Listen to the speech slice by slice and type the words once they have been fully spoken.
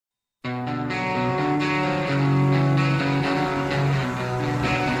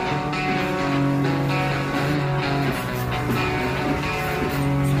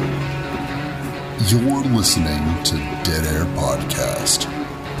You're listening to Dead Air Podcast,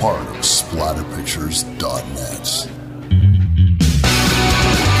 part of SplatterPictures.net.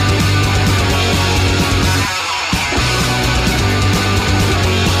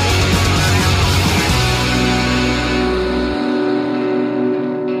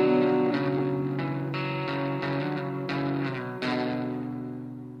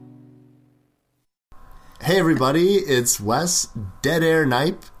 Hey everybody, it's Wes, Dead Air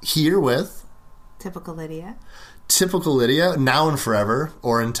Knipe, here with... Typical Lydia. Typical Lydia, now and forever,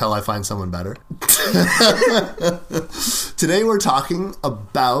 or until I find someone better. Today we're talking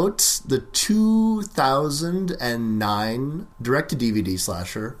about the 2009 direct-to-DVD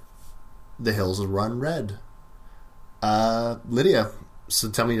slasher, The Hills Run Red. Lydia,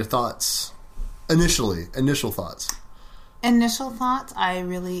 so tell me your thoughts. Initial thoughts. Initial thoughts, I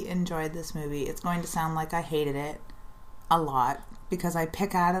really enjoyed this movie. It's going to sound like I hated it a lot because I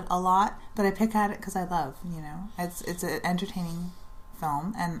pick at it a lot, but I pick at it because I love, It's an entertaining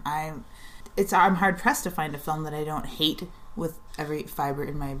film, and I'm hard pressed to find a film that I don't hate with every fiber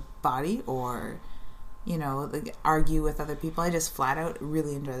in my body or, argue with other people. I just flat out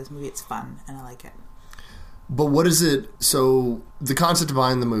really enjoy this movie. It's fun, and I like it. But what is it? So the concept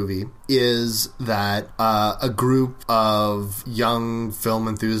behind the movie is that a group of young film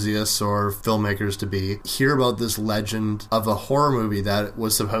enthusiasts or filmmakers to be hear about this legend of a horror movie that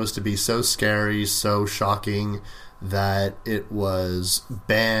was supposed to be so scary, so shocking that it was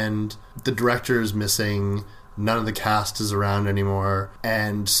banned. The director is missing. None of the cast is around anymore.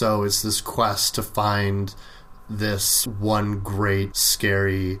 And so it's this quest to find this one great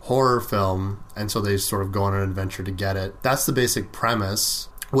scary horror film, and so they sort of go on an adventure to get it. That's the basic premise.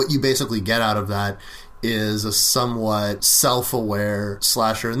 What you basically get out of that is a somewhat self-aware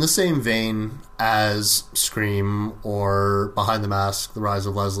slasher in the same vein as Scream or Behind the Mask, The Rise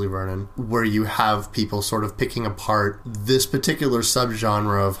of Leslie Vernon, where you have people sort of picking apart this particular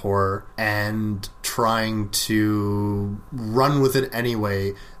subgenre of horror and trying to run with it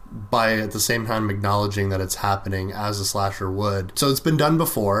anyway, by at the same time acknowledging that it's happening as a slasher would. So it's been done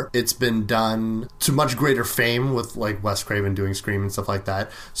before. It's been done to much greater fame with like Wes Craven doing Scream and stuff like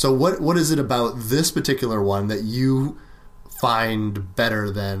that. So what is it about this particular one that you find better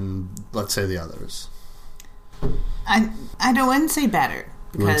than, let's say, the others? I wouldn't say better.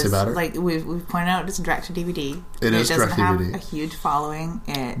 You wouldn't say better? Like we've pointed out, it's direct-to-DVD. It is direct-to-DVD. It doesn't have a huge following.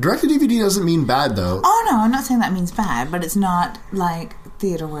 Direct-to-DVD doesn't mean bad, though. Oh, no, I'm not saying that means bad, but it's not like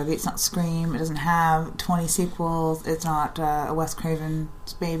theater-worthy. It's not Scream. It doesn't have 20 sequels. It's not a Wes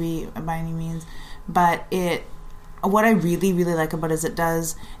Craven's baby by any means. But what I really, really like about it is it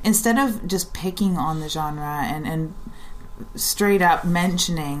does, instead of just picking on the genre and straight up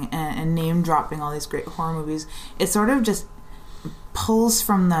mentioning and name-dropping all these great horror movies, it sort of just pulls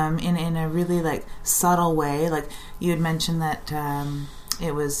from them in a really like subtle way. Like you had mentioned that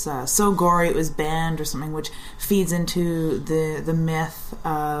it was so gory it was banned or something, which feeds into the myth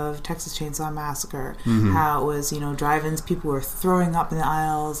of Texas Chainsaw Massacre. Mm-hmm. How it was, drive-ins, people were throwing up in the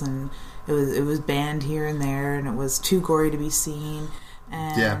aisles, and it was banned here and there, and it was too gory to be seen.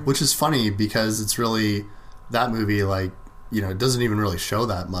 And yeah, which is funny because it's really that movie, like, it doesn't even really show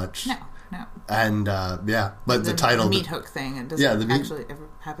that much. No. And but the title, the meat hook thing, it doesn't actually ever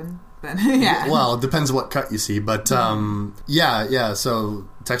happen. But yeah, well, it depends what cut you see. But so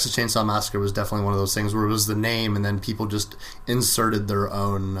Texas Chainsaw Massacre was definitely one of those things where it was the name, and then people just inserted their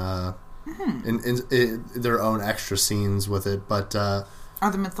own their own extra scenes with it. But or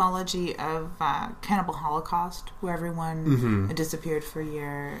the mythology of Cannibal Holocaust, where everyone disappeared for a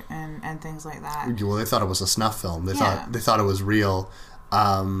year and things like that. Well, they thought it was a snuff film. They thought it was real.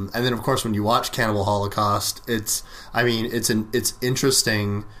 And then, of course, when you watch Cannibal Holocaust, it's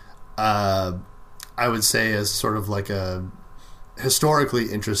interesting. I would say as sort of like a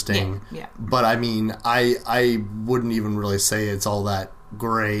historically interesting. Yeah. But I mean, I wouldn't even really say it's all that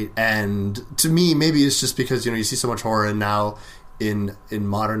great. And to me, maybe it's just because you see so much horror, and now in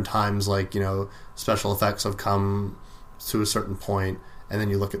modern times, like special effects have come to a certain point, and then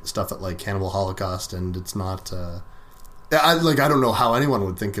you look at the stuff at like Cannibal Holocaust, and it's not. I don't know how anyone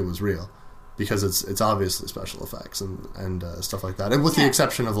would think it was real, because it's obviously special effects and stuff like that, and with the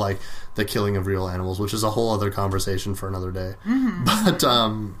exception of like the killing of real animals, which is a whole other conversation for another day.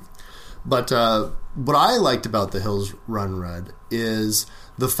 Mm-hmm. But what I liked about The Hills Run Red is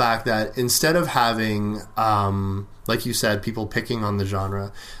the fact that instead of having like you said, people picking on the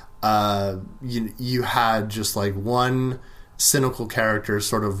genre, you had just like one cynical character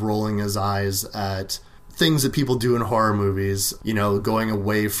sort of rolling his eyes at things that people do in horror movies, going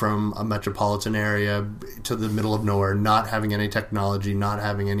away from a metropolitan area to the middle of nowhere, not having any technology, not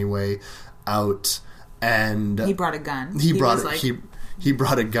having any way out, and he brought a gun. He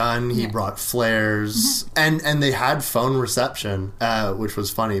brought a gun. He brought flares, and they had phone reception, which was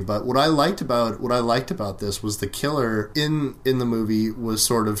funny. But what I liked about this was the killer in the movie was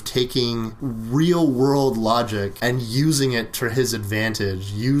sort of taking real world logic and using it to his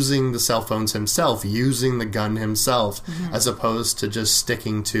advantage, using the cell phones himself, using the gun himself, as opposed to just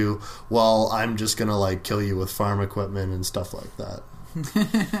sticking to, well, I'm just gonna like kill you with farm equipment and stuff like that.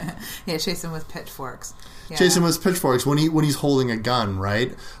 Yeah, chase him with pitchforks. Yeah. Chase him with pitchforks when he's holding a gun,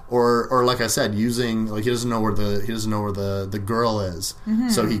 right? Or like I said, using like he doesn't know where the girl is,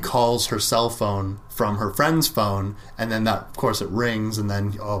 so he calls her cell phone from her friend's phone, and then that of course it rings, and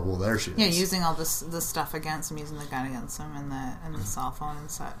then there she is. Yeah, using all this stuff against him, using the gun against him, and the cell phone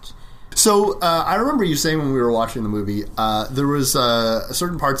and such. So I remember you saying when we were watching the movie, there was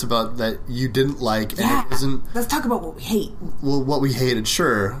certain parts about that you didn't like, and it wasn't. Let's talk about what we hate. Well, what we hated,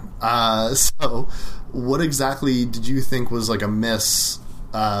 sure. So, what exactly did you think was like a miss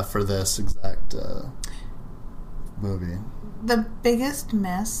for this exact movie? The biggest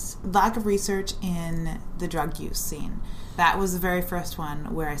miss, lack of research in the drug use scene. That was the very first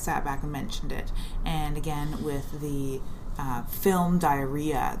one where I sat back and mentioned it, and again with the film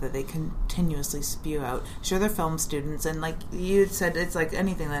diarrhea that they continuously spew out. Sure, they're film students, and like you said, it's like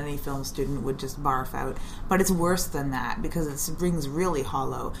anything that any film student would just barf out, but it's worse than that because it rings really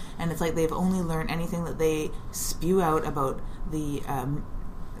hollow, and it's like they've only learned anything that they spew out about the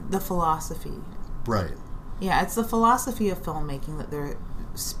philosophy. Right. Yeah, it's the philosophy of filmmaking that they're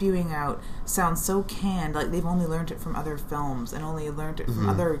spewing out. Sounds so canned, like they've only learned it from other films and only learned it from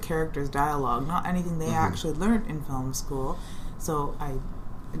other characters' dialogue, not anything they actually learned in film school. So I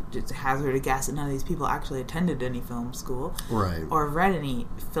just hazard a guess that none of these people actually attended any film school, right, or read any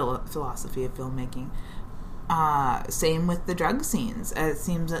philosophy of filmmaking. Same with the drug scenes. It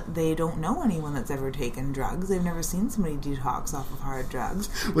seems that they don't know anyone that's ever taken drugs. They've never seen somebody detox off of hard drugs.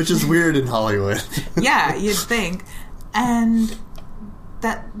 Which is weird in Hollywood. Yeah, you'd think. And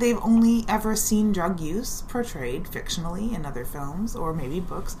that they've only ever seen drug use portrayed fictionally in other films or maybe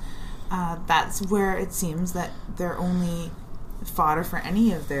books. That's where it seems that they're only fodder for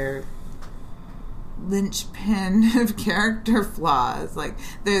any of their linchpin of character flaws. Like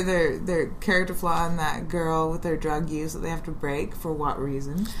their character flaw in that girl with their drug use that they have to break for what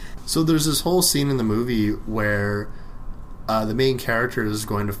reason. So there's this whole scene in the movie where the main character is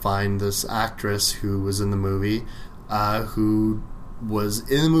going to find this actress who was in the movie, who was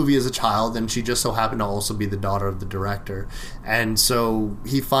in the movie as a child, and she just so happened to also be the daughter of the director. And so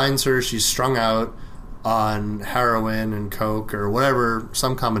he finds her, she's strung out on heroin and coke or whatever,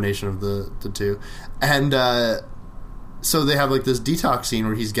 some combination of the two. And so they have like this detox scene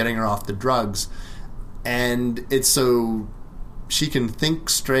where he's getting her off the drugs, and it's so she can think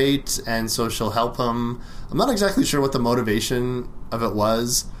straight, and so she'll help him. I'm not exactly sure what the motivation of it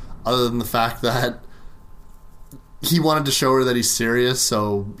was, other than the fact that he wanted to show her that he's serious,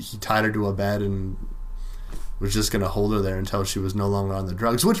 so he tied her to a bed and was just going to hold her there until she was no longer on the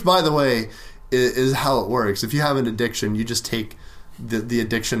drugs, which, by the way, is how it works. If you have an addiction, you just take the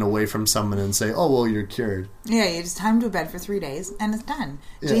addiction away from someone and say, oh, well, you're cured. Yeah, you just tie him to a bed for 3 days, and it's done.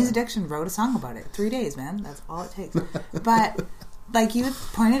 Yeah. Jane's Addiction wrote a song about it. 3 days, man. That's all it takes. But, like you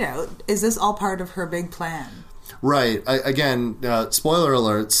pointed out, is this all part of her big plan? Right. Again, spoiler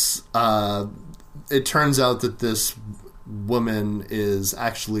alerts, it turns out that this woman is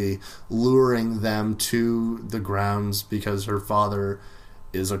actually luring them to the grounds because her father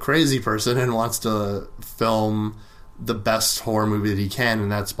is a crazy person and wants to film the best horror movie that he can,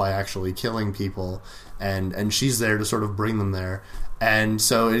 and that's by actually killing people. And she's there to sort of bring them there. And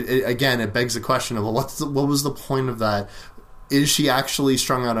so, it begs the question of, well, what was the point of that? Is she actually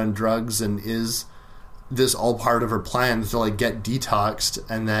strung out on drugs, and is this all part of her plan to like get detoxed,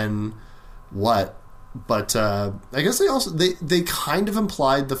 and then what? But I guess they kind of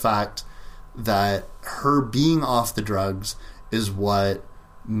implied the fact that her being off the drugs is what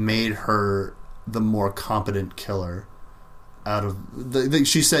made her the more competent killer. Out of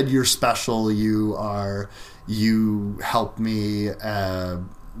she said, "You're special. You helped me."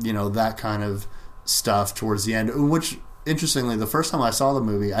 That kind of stuff towards the end. Which, interestingly, the first time I saw the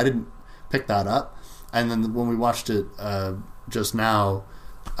movie, I didn't pick that up, and then when we watched it just now,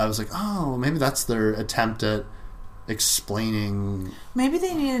 I was like, oh, maybe that's their attempt at explaining. Maybe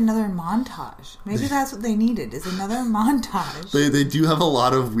they need another montage. Maybe that's what they needed, is another montage. They do have a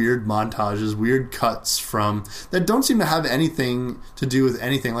lot of weird montages, weird cuts from that don't seem to have anything to do with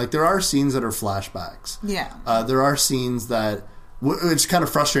anything. Like, there are scenes that are flashbacks. Yeah. There are scenes that It's kind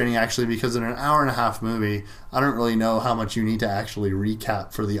of frustrating, actually, because in an hour and a half movie, I don't really know how much you need to actually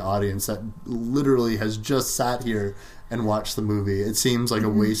recap for the audience that literally has just sat here and watched the movie. It seems like a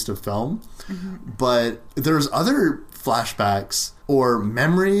waste of film. But there's other flashbacks or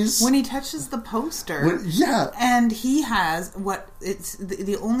memories. When he touches the poster. Yeah. And he has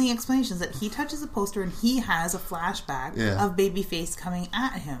the only explanation is that he touches the poster and he has a flashback of Babyface coming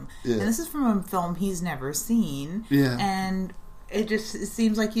at him. Yeah. And this is from a film he's never seen. Yeah. And it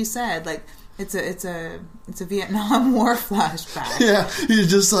seems like you said, like, it's a Vietnam War flashback. Yeah, he's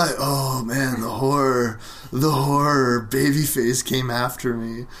just like, oh man, the horror, Babyface came after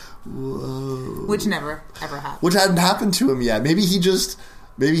me. Whoa. Which never ever happened. Which hadn't happened to him yet. Maybe he just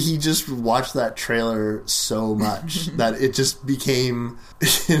watched that trailer so much that it just became,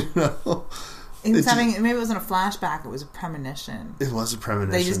 you know. Maybe it wasn't a flashback; it was a premonition. It was a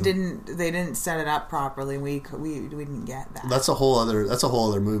premonition. They just didn't set it up properly. We didn't get that. That's a whole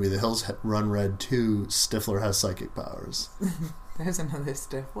other movie. The Hills Run Red 2. Stifler has psychic powers. There's another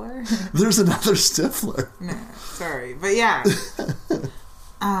Stifler. There's another Stifler. No, sorry, but yeah,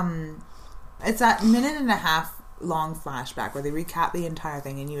 it's that minute and a half long flashback where they recap the entire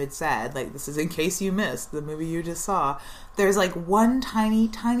thing, and you had said, like, this is in case you missed the movie you just saw. There's like one tiny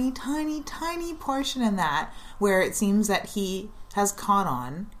portion in that where it seems that he has caught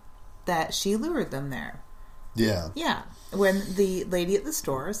on that she lured them there. Yeah. When the lady at the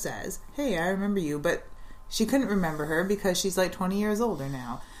store says, hey, I remember you, but she couldn't remember her because she's like 20 years older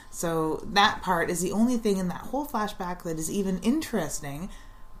now. So that part is the only thing in that whole flashback that is even interesting.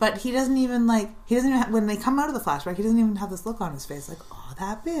 But he doesn't even when they come out of the flashback, he doesn't even have this look on his face like, oh,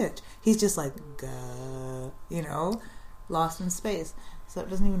 that bitch. He's just like, gah, you know, lost in space. So it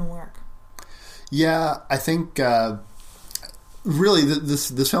doesn't even work. Yeah, I think really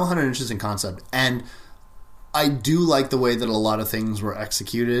this film had an interesting concept. And I do like the way that a lot of things were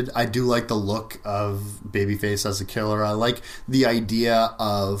executed. I do like the look of Babyface as a killer. I like the idea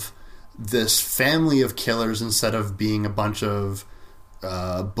of this family of killers instead of being a bunch of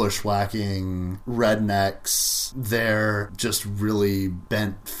bushwhacking rednecks. They're just really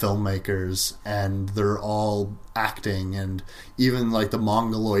bent filmmakers, and they're all acting, and even like the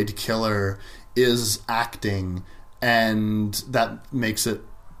Mongoloid killer is acting, and that makes it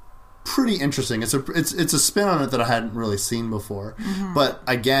pretty interesting. It's a spin on it that I hadn't really seen before. But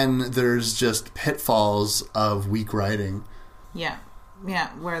again, there's just pitfalls of weak writing. Yeah,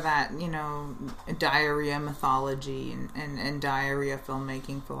 where that, you know, diarrhea mythology and diarrhea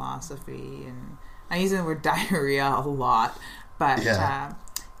filmmaking philosophy, and I use the word diarrhea a lot, but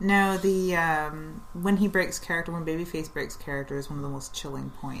no, when Babyface breaks character is one of the most chilling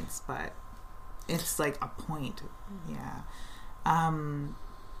points, but it's like a point.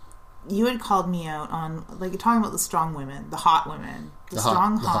 You had called me out on, like, talking about the strong women, the hot women, the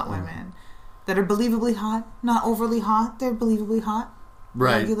hot women that are believably hot, not overly hot, they're believably hot.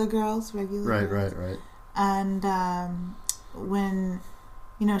 Right. Regular girls. Right. And when,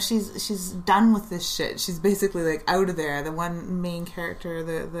 you know, she's done with this shit, she's basically like out of there. The one main character,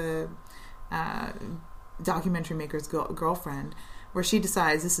 the documentary maker's girlfriend, where she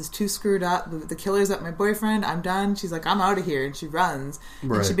decides this is too screwed up. The killer's at my boyfriend. I'm done. She's like, I'm out of here, and she runs.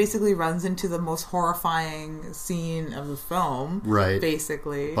 Right. And she basically runs into the most horrifying scene of the film. Right.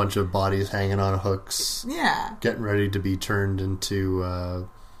 Basically, bunch of bodies hanging on hooks. Yeah. Getting ready to be turned into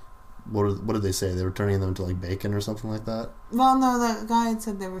what did they say? They were turning them into like bacon or something like that. Well, no, the guy had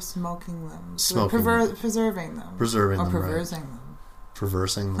said they were smoking them, preserving them,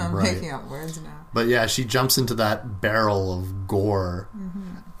 Reversing them, I'm right. making up words now. But yeah, she jumps into that barrel of gore,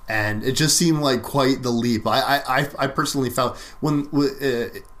 and it just seemed like quite the leap. I personally felt when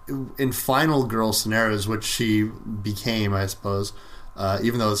in Final Girl scenarios, which she became, I suppose,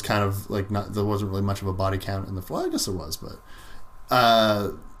 even though it's kind of like there wasn't really much of a body count in the. Well, I guess there was, but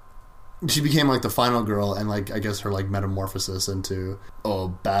she became like the final girl, and like I guess her like metamorphosis into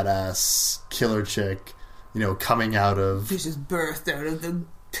badass killer chick. You know, coming out of... She's just birthed out of the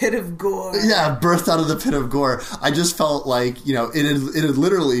pit of gore. Yeah, birthed out of the pit of gore. I just felt like, you know, it had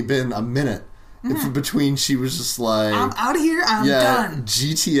literally been a minute between she was just like... I'm out of here, I'm done.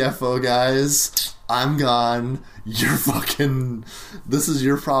 GTFO, guys. I'm gone. You're fucking... This is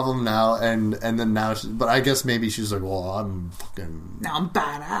your problem now. And then now... But I guess maybe she's like, well, I'm fucking... Now I'm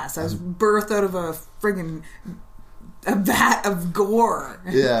badass. I was birthed out of a friggin... a vat of gore.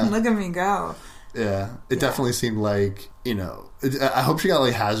 Yeah. Look at me go. Yeah, it definitely seemed like, you know, I hope she got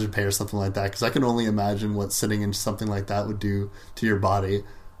like hazard pay or something like that, because I can only imagine what sitting in something like that would do to your body.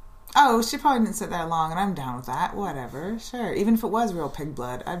 Oh, she probably didn't sit there long, and I'm down with that. Whatever, sure. Even if it was real pig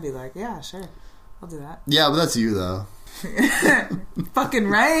blood, I'd be like, yeah, sure. I'll do that. Yeah, but that's you, though. Fucking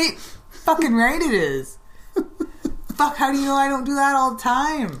right. Fucking right it is. Fuck, how do you know I don't do that all the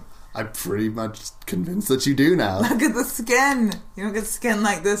time? I'm pretty much convinced that you do now. Look at the skin. You don't get skin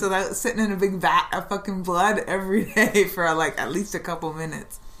like this without sitting in a big vat of fucking blood every day for like at least a couple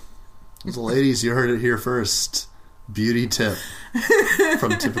minutes. So ladies, you heard it here first. Beauty tip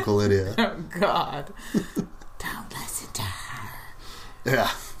from Typical Lydia. Oh, God. Don't listen to her.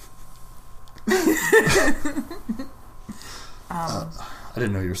 Yeah. I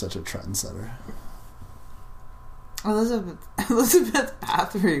didn't know you were such a trendsetter. Elizabeth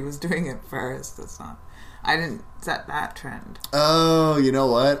Bathory was doing it first. I didn't set that trend. Oh, you know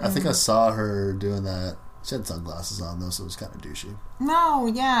what? I think I saw her doing that. She had sunglasses on, though, so it was kind of douchey. No,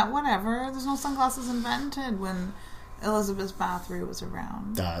 yeah, whatever. There's no sunglasses invented when Elizabeth Bathory was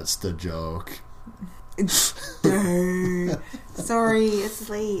around. That's the joke. Sorry, it's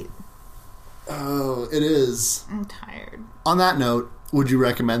late. Oh, it is. I'm tired. On that note, would you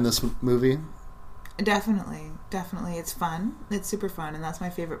recommend this movie? Definitely. It's fun. It's super fun, and that's my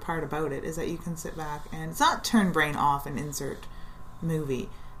favorite part about it, is that you can sit back and it's not turn brain off and insert movie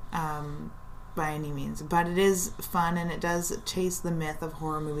by any means, but it is fun, and it does chase the myth of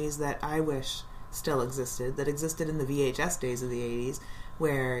horror movies that I wish still existed, that existed in the VHS days of the 80s,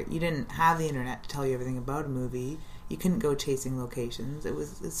 where you didn't have the internet to tell you everything about a movie. You couldn't go chasing locations.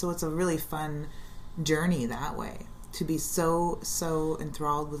 So it's a really fun journey that way. To be so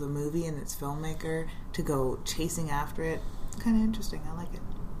enthralled with a movie and its filmmaker, to go chasing after it, kind of interesting. I like it.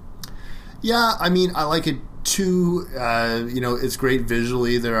 Yeah, I mean, I like it too. It's great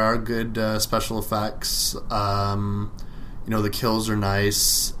visually. There are good special effects. The kills are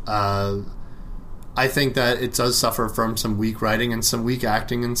nice. I think that it does suffer from some weak writing and some weak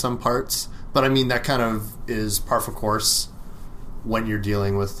acting in some parts. But I mean, that kind of is par for course when you're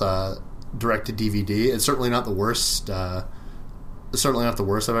dealing with direct-to-DVD. It's certainly not the worst. Certainly not the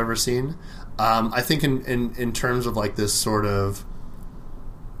worst I've ever seen. I think in terms of like this sort of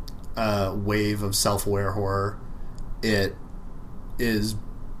wave of self-aware horror, it is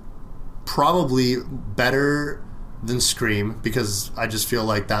probably better than Scream, because I just feel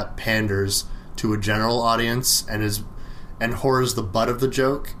like that panders to a general audience and horror is the butt of the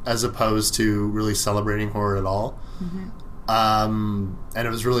joke, as opposed to really celebrating horror at all. Mm-hmm. And it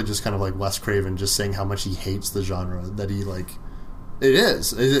was really just kind of like Wes Craven just saying how much he hates the genre, that he like. It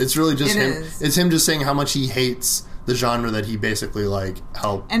is. It's really just him. It's him just saying how much he hates the genre that he basically like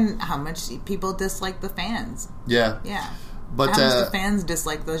helped, and how much people dislike the fans. Yeah. But how much the fans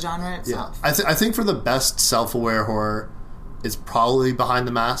dislike the genre itself. Yeah. I think for the best self-aware horror, it's probably Behind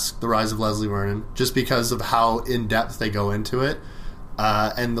the Mask: The Rise of Leslie Vernon, just because of how in depth they go into it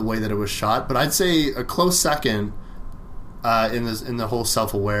and the way that it was shot. But I'd say a close second in the whole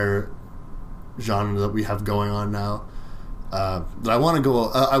self-aware genre that we have going on now. That I want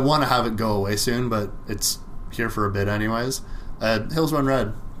to have it go away soon, but it's here for a bit anyways. Hills Run Red.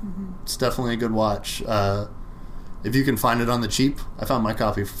 Mm-hmm. It's definitely a good watch. If you can find it on the cheap, I found my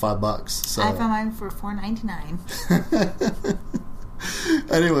copy for $5. So. I found mine for $4.99.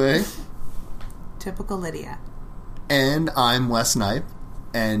 Anyway, Typical Lydia. And I'm Wes Knipe,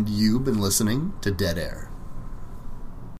 and you've been listening to Dead Air.